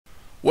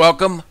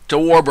Welcome to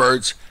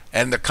WarBirds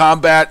and the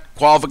Combat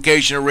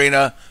Qualification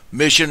Arena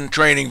Mission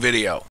Training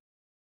video.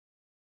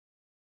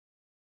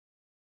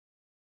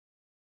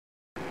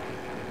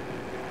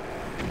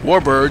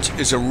 WarBirds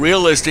is a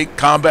realistic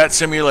combat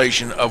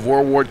simulation of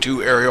World War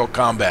II aerial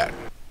combat.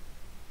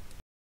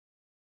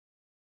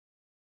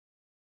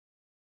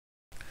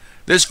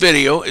 This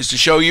video is to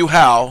show you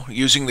how,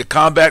 using the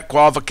Combat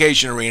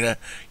Qualification Arena,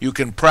 you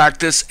can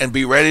practice and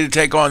be ready to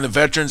take on the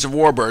veterans of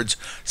WarBirds,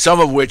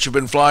 some of which have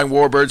been flying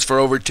WarBirds for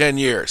over 10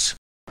 years.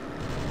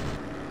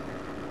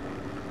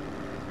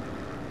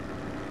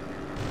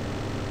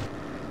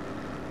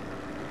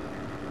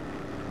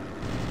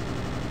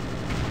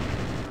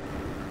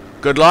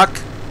 Good luck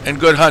and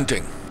good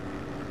hunting.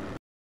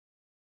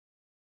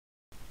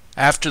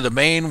 After the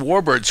main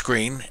WarBird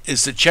screen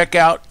is the Check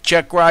Out,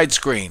 Check Ride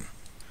screen.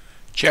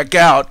 Check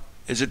Out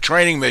is a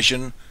training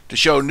mission to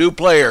show new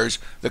players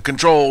the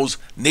controls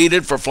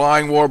needed for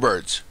flying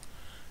WarBirds.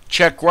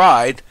 Check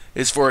Ride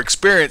is for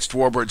experienced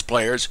WarBirds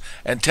players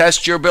and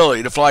tests your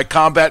ability to fly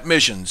combat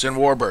missions in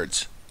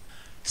WarBirds.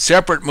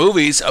 Separate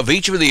movies of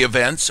each of the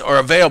events are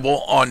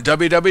available on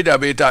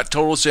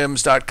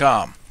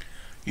www.totalsims.com.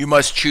 You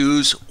must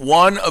choose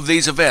one of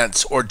these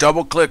events or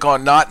double-click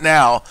on Not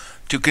Now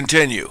to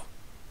continue.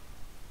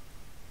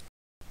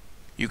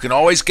 You can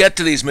always get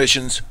to these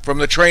missions from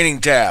the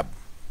Training tab.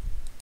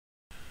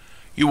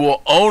 You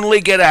will only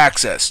get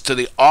access to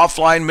the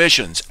offline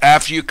missions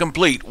after you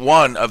complete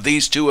one of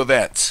these two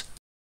events.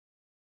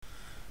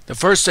 The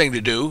first thing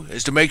to do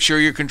is to make sure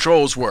your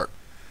controls work.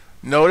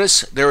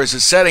 Notice there is a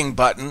setting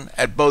button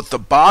at both the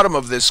bottom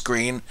of this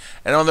screen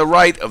and on the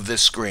right of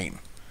this screen.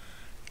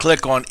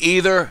 Click on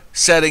either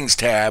Settings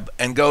tab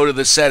and go to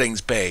the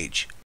Settings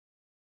page.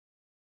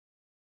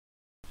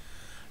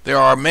 There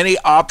are many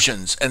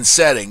options and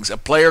settings a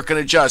player can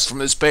adjust from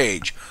this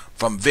page,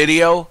 from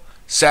video,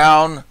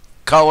 sound,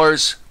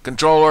 colors,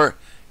 controller,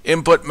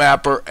 input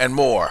mapper, and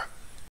more.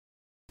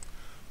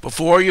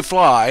 Before you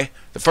fly,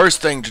 the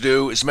first thing to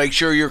do is make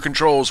sure your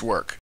controls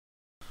work.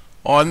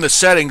 On the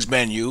Settings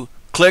menu,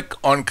 click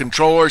on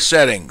Controller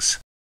Settings.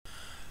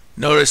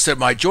 Notice that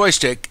my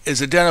joystick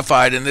is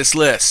identified in this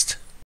list.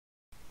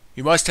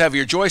 You must have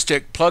your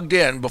joystick plugged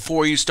in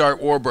before you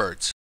start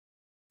WarBirds.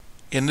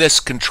 In this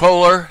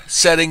Controller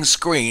Settings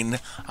screen,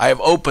 I have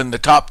opened the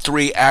top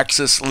 3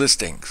 axis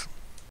listings.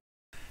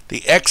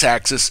 The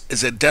X-axis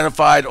is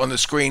identified on the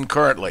screen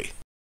currently.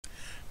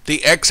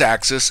 The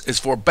X-axis is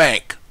for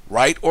bank,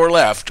 right or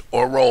left,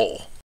 or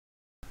roll.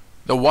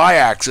 The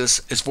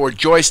Y-axis is for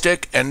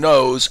joystick and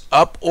nose,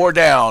 up or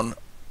down,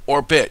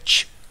 or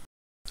pitch.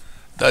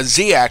 The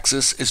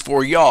Z-axis is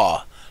for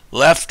yaw,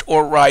 left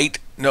or right,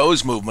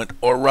 nose movement,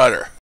 or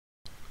rudder.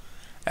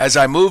 As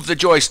I move the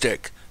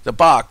joystick, the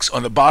box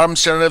on the bottom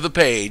center of the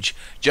page,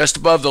 just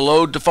above the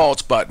Load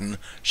Defaults button,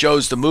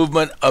 shows the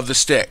movement of the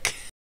stick.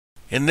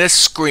 In this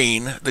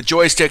screen, the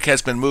joystick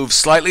has been moved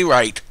slightly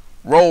right,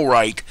 roll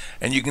right,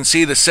 and you can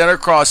see the center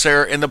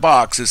crosshair in the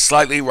box is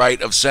slightly right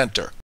of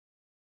center.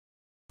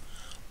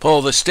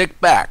 Pull the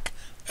stick back.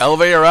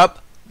 Elevator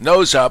up,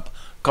 nose up,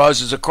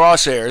 causes the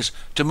crosshairs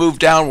to move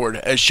downward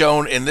as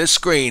shown in this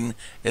screen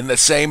in the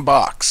same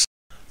box.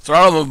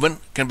 Throttle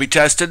movement can be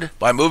tested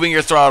by moving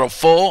your throttle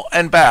full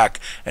and back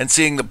and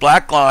seeing the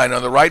black line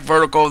on the right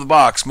vertical of the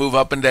box move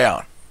up and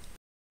down.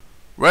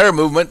 Rudder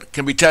movement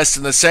can be tested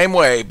in the same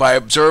way by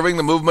observing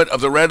the movement of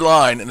the red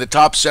line in the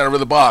top center of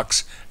the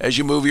box as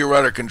you move your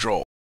rudder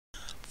control.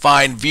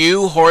 Find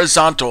View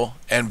Horizontal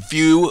and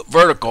View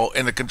Vertical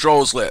in the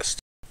controls list.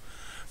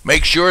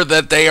 Make sure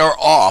that they are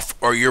off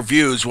or your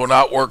views will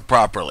not work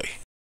properly.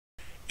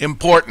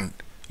 Important: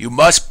 you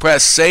must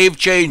press Save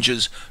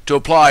Changes to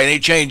apply any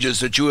changes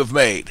that you have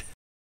made.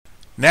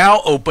 Now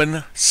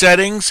open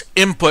Settings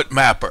Input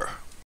Mapper.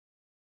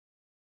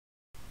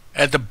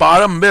 At the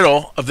bottom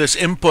middle of this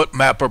Input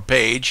Mapper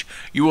page,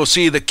 you will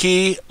see the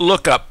Key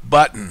Lookup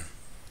button.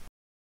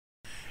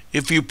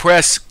 If you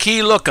press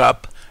Key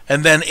Lookup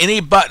and then any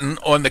button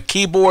on the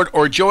keyboard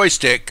or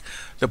joystick,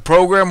 the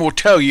program will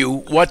tell you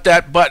what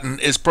that button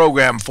is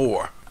programmed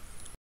for.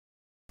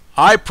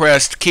 I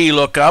pressed Key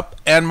Lookup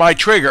and my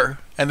trigger,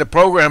 and the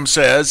program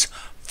says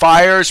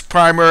Fires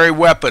Primary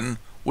Weapon,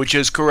 which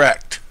is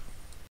correct.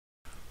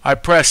 I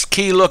pressed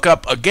Key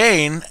Lookup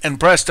again and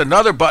pressed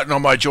another button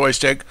on my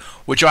joystick,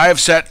 which I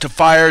have set to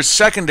Fires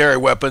Secondary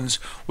Weapons,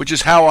 which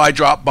is how I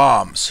drop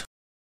bombs.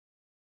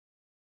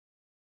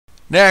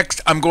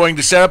 Next, I'm going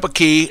to set up a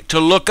key to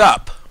look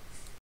up.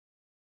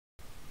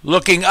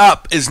 Looking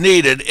up is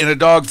needed in a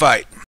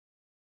dogfight.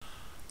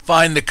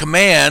 Find the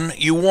command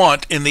you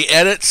want in the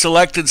Edit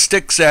Selected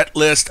Stick Set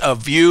list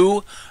of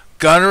View,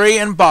 Gunnery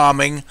and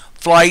Bombing,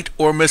 Flight,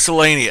 or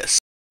Miscellaneous.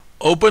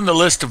 Open the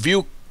list of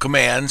view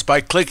commands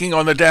by clicking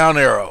on the down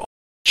arrow.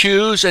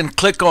 Choose and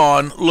click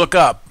on Look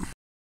Up.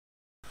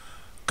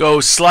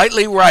 Go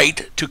slightly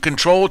right to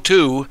Control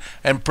 2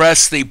 and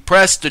press the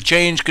Press to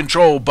Change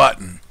Control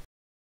button.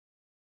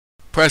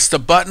 Press the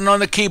button on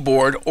the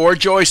keyboard or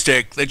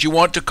joystick that you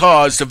want to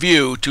cause the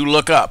view to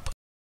look up.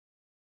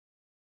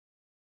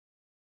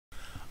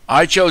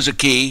 I chose a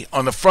key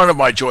on the front of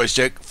my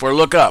joystick for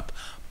lookup.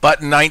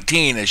 Button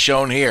 19 is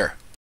shown here.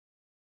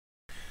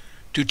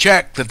 To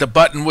check that the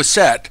button was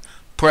set,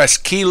 press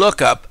key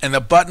lookup and the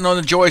button on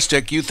the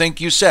joystick you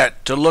think you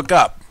set to look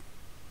up.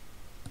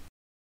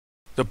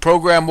 The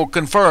program will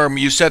confirm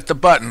you set the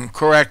button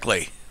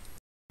correctly.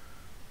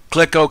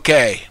 Click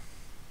OK.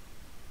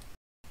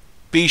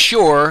 Be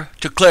sure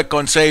to click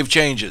on Save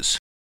Changes.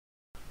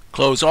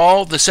 Close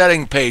all the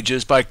setting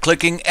pages by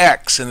clicking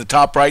X in the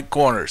top right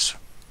corners.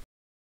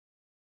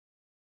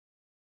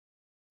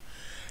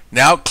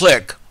 Now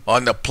click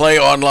on the Play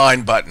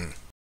Online button.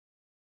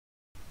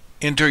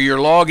 Enter your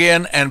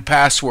login and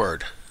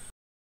password.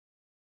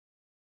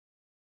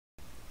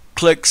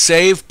 Click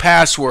Save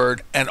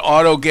Password and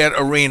Auto Get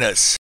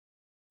Arenas.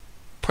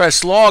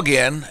 Press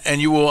Login and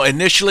you will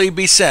initially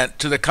be sent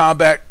to the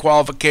Combat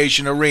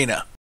Qualification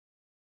Arena.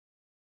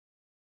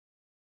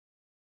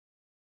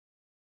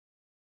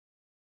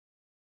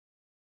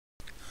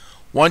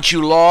 Once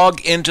you log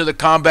into the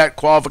Combat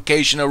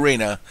Qualification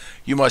Arena,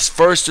 you must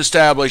first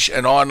establish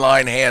an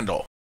online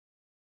handle.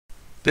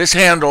 This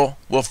handle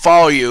will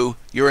follow you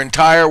your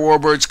entire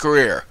WarBirds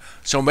career,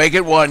 so make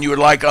it one you would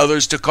like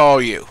others to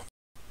call you.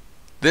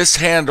 This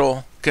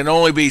handle can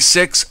only be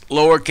 6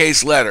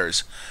 lowercase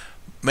letters,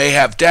 may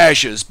have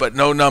dashes but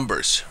no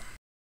numbers.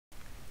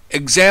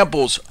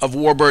 Examples of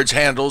WarBirds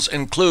handles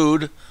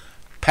include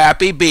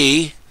Pappy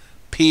B,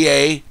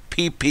 P-A-P-P-Y-B,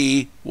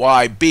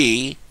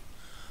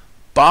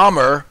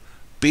 Bomber,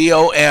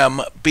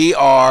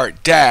 B-O-M-B-R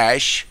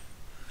dash,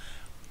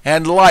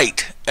 and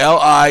Light,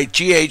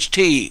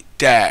 L-I-G-H-T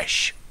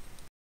dash.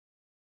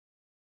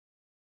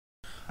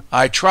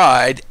 I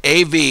tried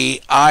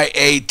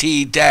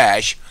A-V-I-A-T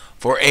dash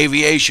for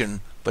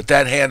aviation, but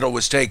that handle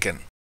was taken.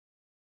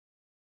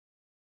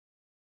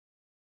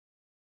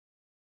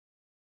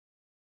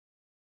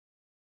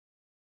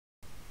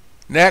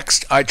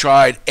 Next, I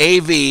tried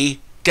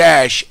AV-ATE,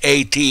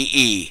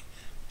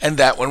 and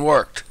that one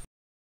worked.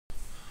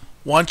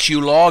 Once you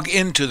log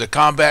into the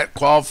Combat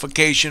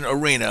Qualification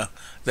Arena,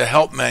 the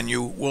Help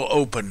menu will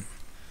open.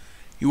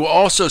 You will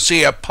also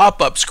see a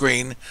pop-up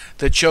screen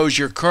that shows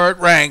your current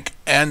rank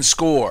and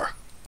score.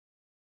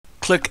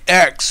 Click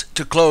X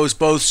to close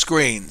both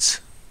screens.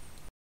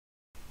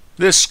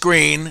 This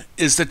screen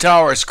is the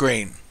tower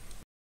screen.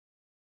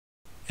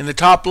 In the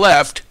top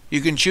left,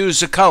 you can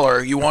choose the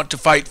color you want to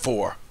fight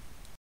for.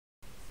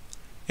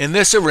 In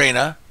this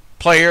arena,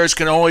 players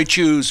can only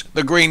choose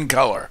the green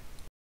color.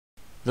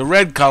 The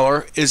red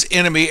color is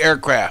enemy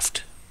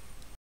aircraft.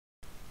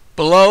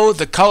 Below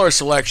the color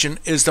selection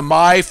is the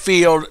My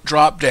Field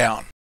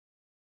drop-down.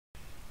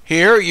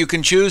 Here you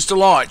can choose to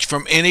launch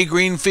from any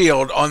green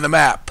field on the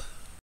map.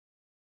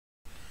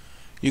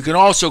 You can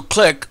also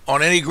click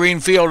on any green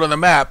field on the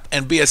map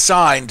and be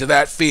assigned to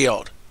that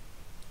field.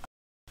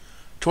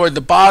 Toward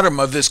the bottom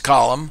of this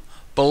column,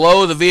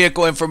 below the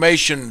Vehicle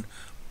Information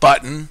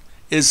button,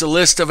 is the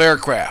list of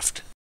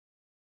aircraft.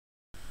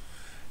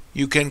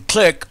 You can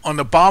click on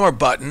the Bomber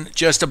button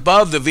just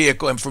above the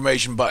Vehicle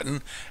Information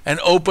button and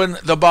open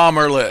the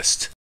Bomber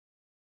list.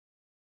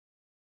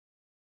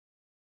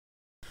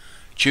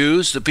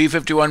 Choose the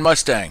P-51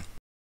 Mustang.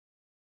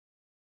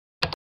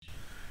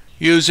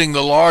 Using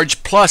the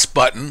large plus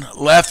button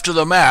left of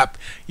the map,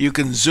 you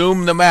can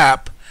zoom the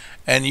map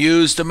and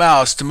use the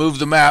mouse to move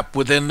the map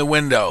within the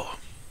window.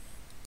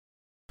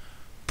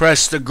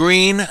 Press the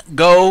green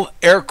Go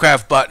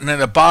Aircraft button in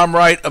the bottom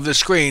right of the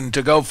screen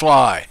to go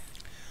fly.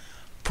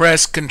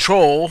 Press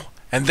Control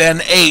and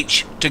then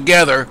H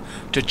together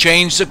to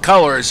change the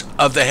colors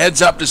of the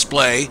heads-up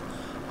display,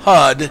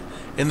 HUD,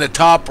 in the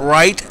top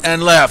right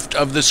and left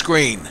of the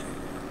screen.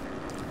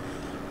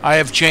 I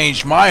have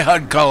changed my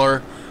HUD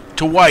color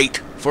to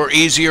white for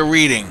easier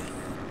reading.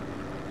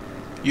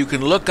 You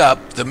can look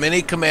up the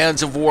many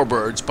commands of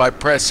WarBirds by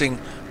pressing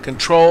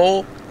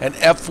Control and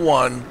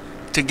F1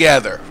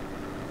 together.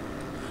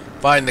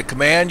 Find the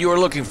command you are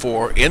looking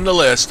for in the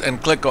list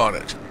and click on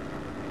it.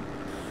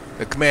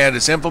 The command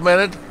is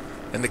implemented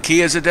and the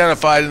key is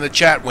identified in the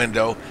chat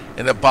window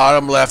in the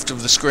bottom left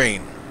of the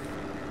screen.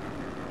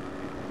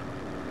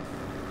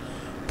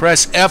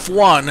 Press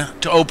F1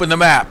 to open the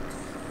map.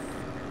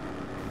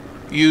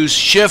 Use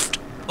Shift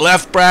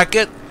left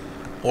bracket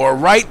or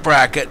right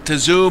bracket to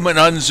zoom and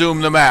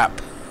unzoom the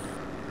map.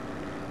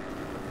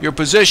 Your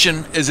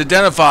position is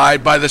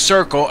identified by the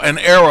circle and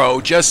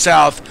arrow just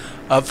south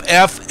of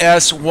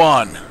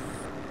FS1.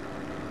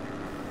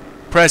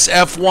 Press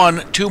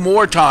F1 2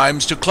 more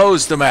times to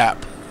close the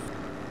map.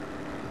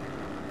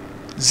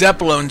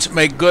 Zeppelins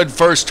make good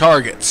first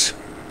targets.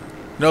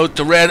 Note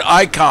the red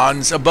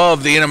icons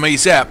above the enemy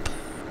Zepp.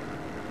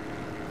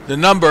 The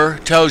number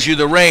tells you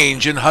the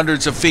range in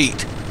hundreds of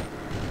feet.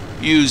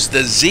 Use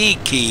the Z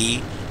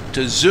key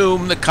to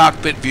zoom the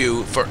cockpit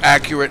view for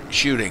accurate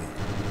shooting.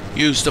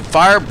 Use the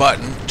fire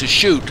button to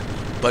shoot,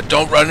 but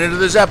don't run into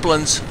the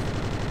Zeppelins.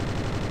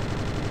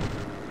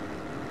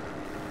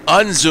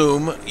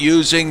 Unzoom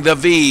using the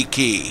V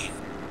key.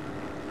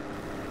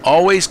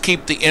 Always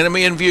keep the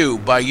enemy in view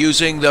by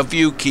using the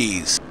view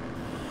keys.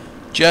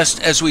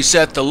 Just as we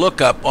set the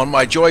lookup on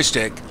my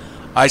joystick,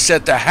 I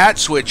set the hat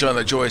switch on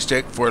the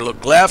joystick for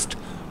look left,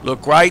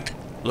 look right,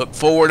 look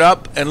forward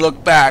up, and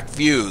look back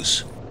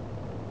views.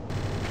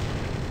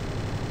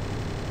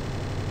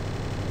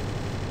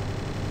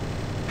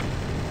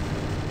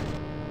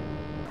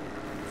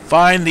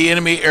 Find the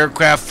enemy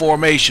aircraft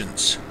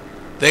formations.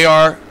 They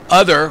are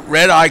other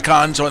red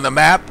icons on the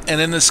map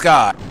and in the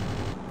sky.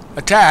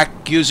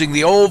 Attack using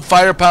the old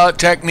fighter pilot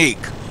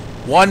technique,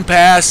 one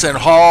pass and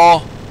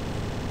haul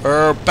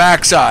or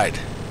backside.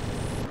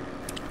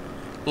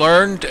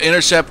 Learn to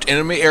intercept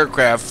enemy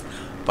aircraft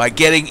by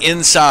getting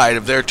inside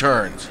of their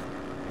turns.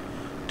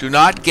 Do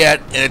not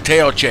get in a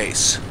tail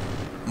chase.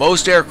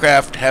 Most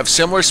aircraft have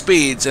similar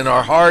speeds and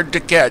are hard to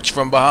catch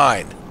from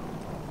behind.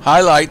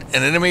 Highlight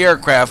an enemy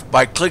aircraft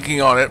by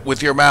clicking on it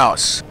with your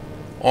mouse.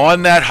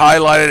 On that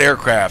highlighted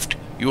aircraft,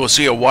 you will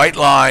see a white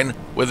line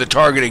with a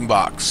targeting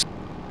box.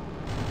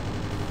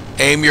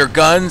 Aim your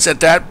guns at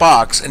that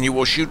box and you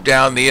will shoot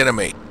down the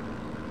enemy.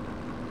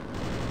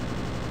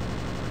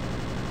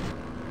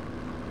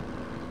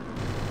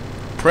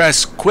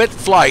 Press Quit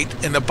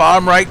Flight in the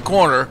bottom right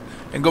corner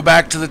and go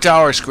back to the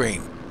tower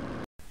screen.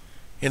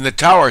 In the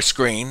tower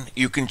screen,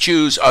 you can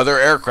choose other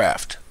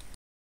aircraft.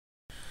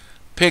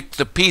 Pick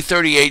the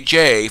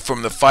P-38J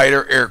from the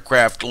fighter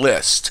aircraft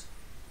list.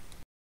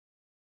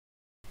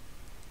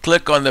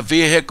 Click on the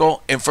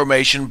Vehicle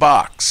Information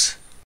box.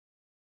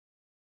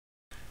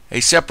 A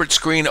separate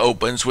screen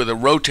opens with a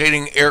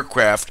rotating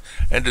aircraft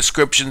and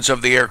descriptions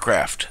of the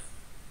aircraft.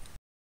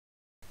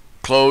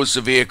 Close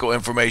the Vehicle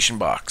Information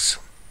box.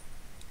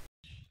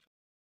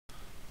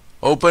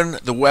 Open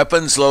the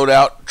Weapons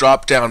Loadout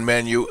drop-down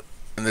menu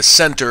in the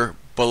center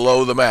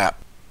below the map.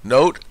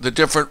 Note the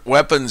different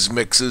weapons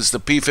mixes the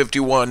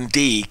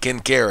P-51D can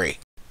carry.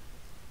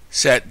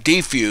 Set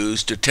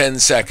defuse to 10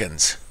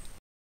 seconds.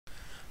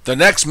 The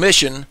next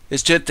mission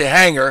is to hit the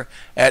hangar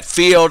at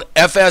field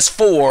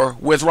FS4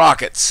 with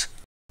rockets.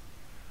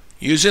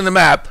 Using the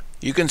map,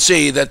 you can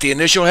see that the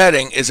initial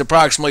heading is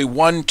approximately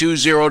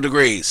 120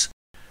 degrees.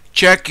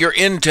 Check your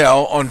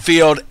intel on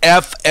field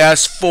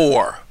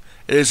FS4.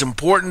 It is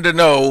important to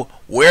know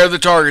where the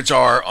targets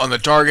are on the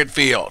target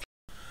field.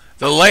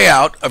 The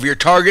layout of your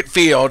target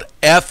field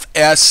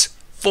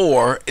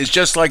FS4 is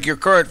just like your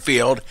current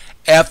field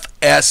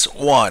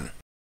FS1.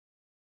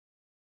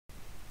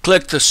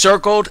 Click the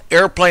circled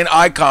airplane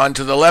icon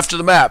to the left of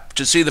the map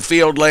to see the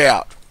field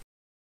layout.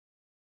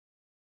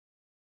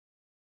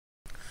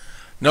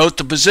 Note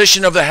the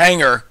position of the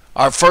hangar,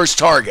 our first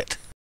target.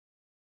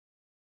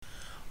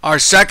 Our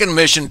second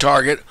mission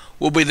target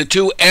will be the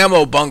two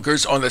ammo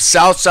bunkers on the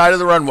south side of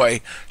the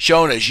runway,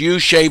 shown as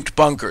U-shaped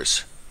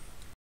bunkers.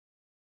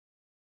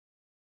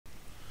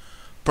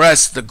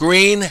 Press the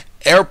green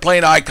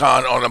airplane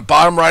icon on the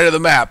bottom right of the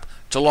map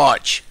to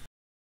launch.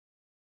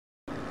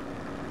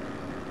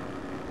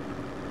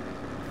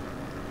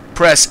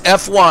 Press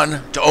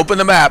F1 to open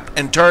the map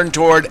and turn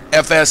toward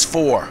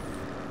FS4.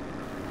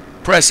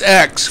 Press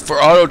X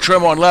for auto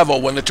trim on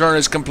level when the turn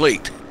is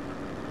complete.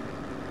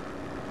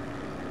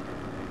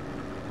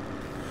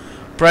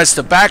 Press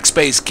the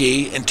backspace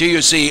key until you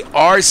see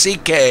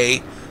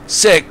RCK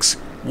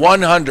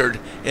 6100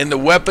 in the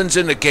weapons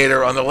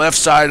indicator on the left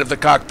side of the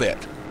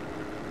cockpit.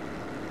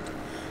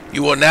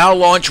 You will now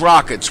launch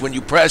rockets when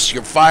you press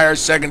your Fire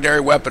Secondary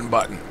Weapon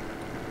button.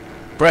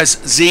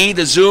 Press Z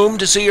to zoom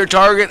to see your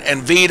target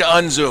and V to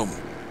unzoom.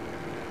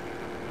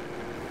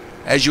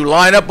 As you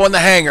line up on the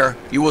hangar,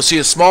 you will see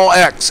a small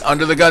X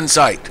under the gun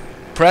sight.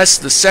 Press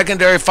the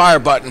secondary fire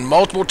button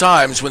multiple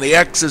times when the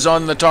X is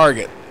on the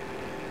target.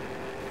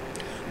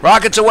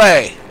 Rockets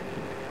away!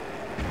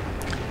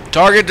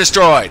 Target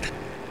destroyed.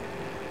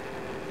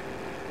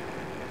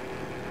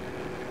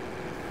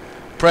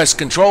 Press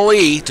Ctrl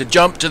E to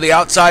jump to the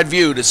outside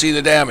view to see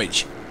the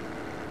damage.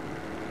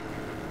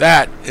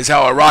 That is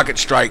how a rocket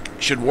strike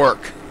should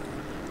work.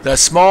 The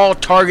small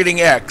targeting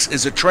X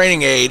is a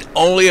training aid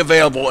only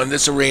available in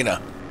this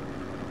arena.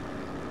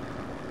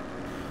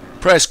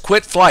 Press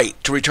Quit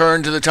Flight to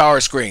return to the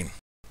tower screen.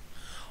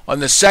 On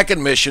the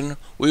second mission,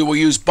 we will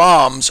use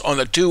bombs on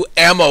the two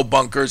ammo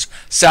bunkers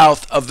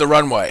south of the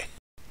runway.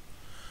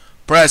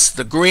 Press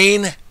the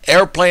green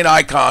airplane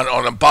icon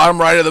on the bottom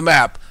right of the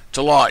map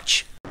to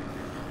launch.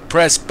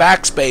 Press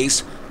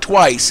backspace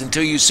twice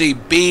until you see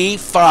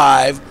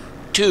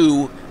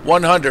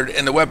B52100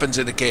 in the weapons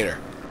indicator.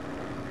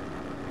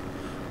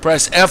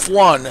 Press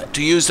F1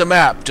 to use the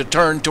map to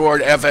turn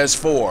toward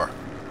FS4.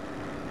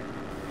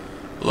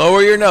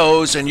 Lower your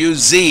nose and use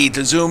Z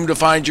to zoom to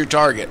find your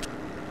target.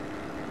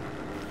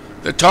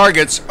 The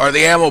targets are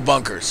the ammo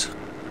bunkers.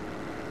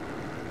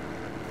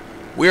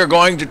 We are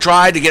going to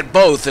try to get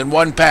both in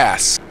one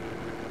pass.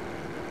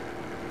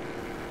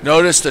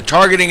 Notice the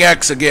targeting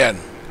X again.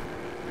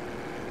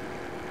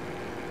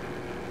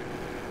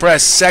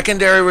 Press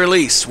secondary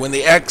release when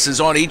the X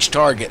is on each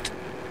target.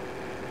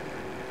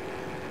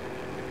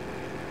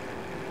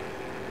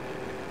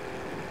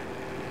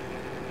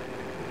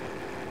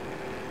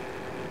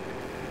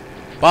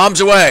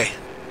 Bombs away.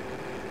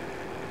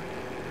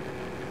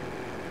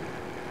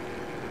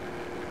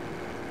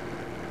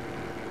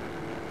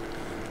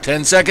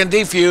 10-second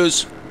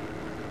defuse.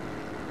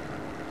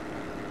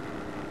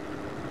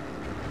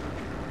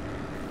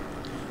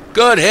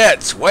 Good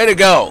hits. Way to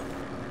go.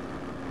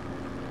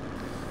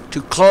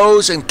 To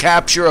close and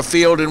capture a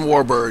field in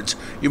WarBirds,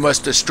 you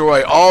must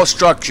destroy all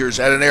structures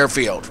at an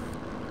airfield.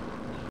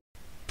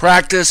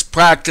 Practice,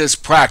 practice,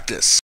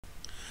 practice.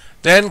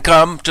 Then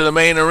come to the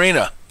main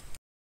arena.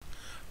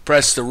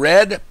 Press the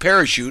red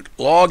parachute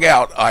log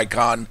out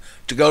icon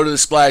to go to the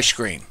splash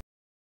screen.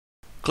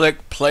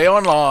 Click Play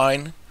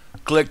Online,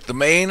 click the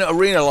main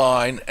arena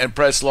line, and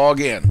press Log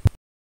In.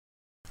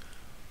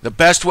 The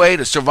best way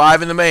to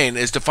survive in the main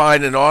is to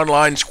find an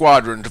online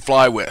squadron to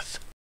fly with.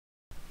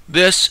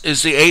 This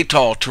is the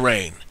ATOL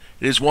terrain.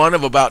 It is one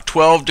of about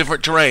 12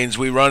 different terrains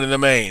we run in the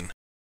main.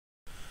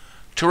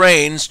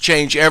 Terrains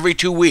change every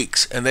 2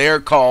 weeks, and they are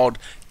called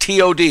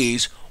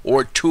TODs,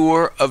 or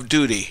Tour of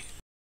Duty.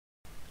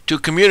 To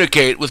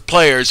communicate with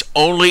players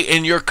only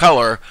in your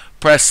color,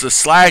 press the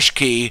 /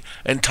 key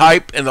and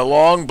type in the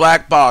long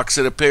black box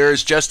that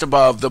appears just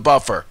above the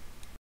buffer.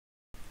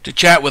 To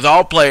chat with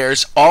all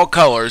players, all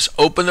colors,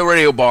 open the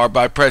radio bar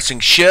by pressing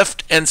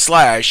Shift and /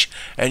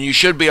 and you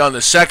should be on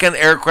the second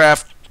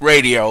aircraft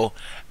radio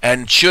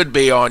and should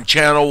be on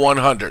channel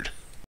 100.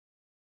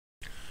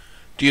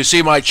 Do you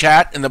see my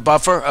chat in the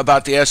buffer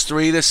about the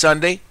S3 this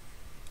Sunday?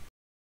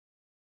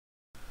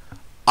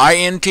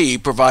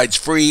 IENT provides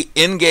free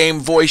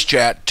in-game voice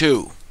chat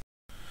too.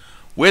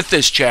 With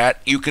this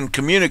chat, you can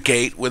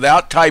communicate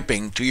without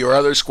typing to your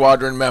other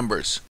squadron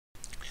members.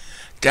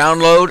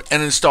 Download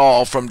and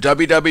install from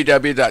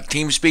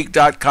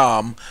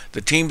www.teamspeak.com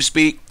the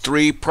TeamSpeak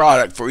 3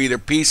 product for either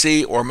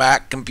PC or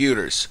Mac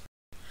computers.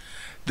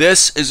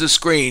 This is a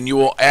screen you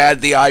will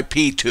add the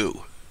IP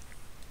to.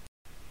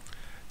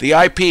 The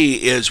IP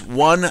is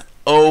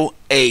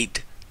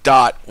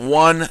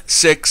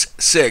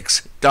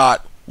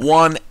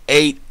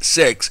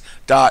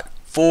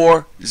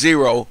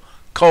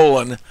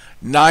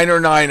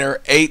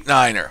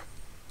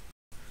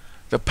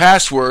The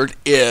password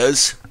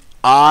is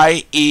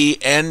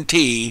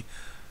IENT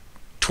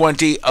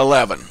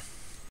 2011.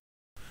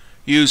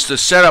 Use the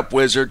Setup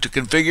Wizard to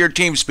configure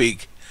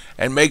TeamSpeak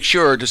and make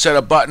sure to set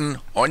a button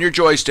on your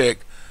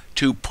joystick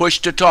to push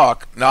to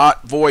talk,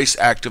 not voice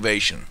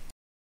activation.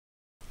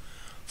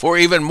 For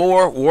even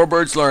more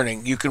WarBirds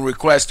learning, you can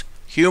request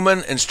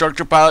human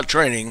instructor pilot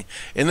training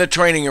in the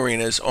training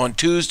arenas on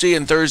Tuesday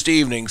and Thursday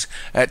evenings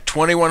at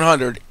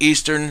 2100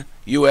 Eastern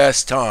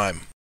U.S.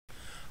 time.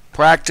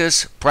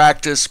 Practice,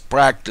 practice,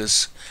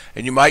 practice,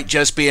 and you might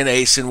just be an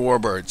ace in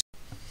WarBirds.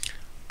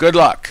 Good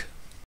luck.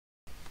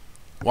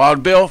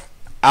 Wild Bill,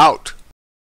 out.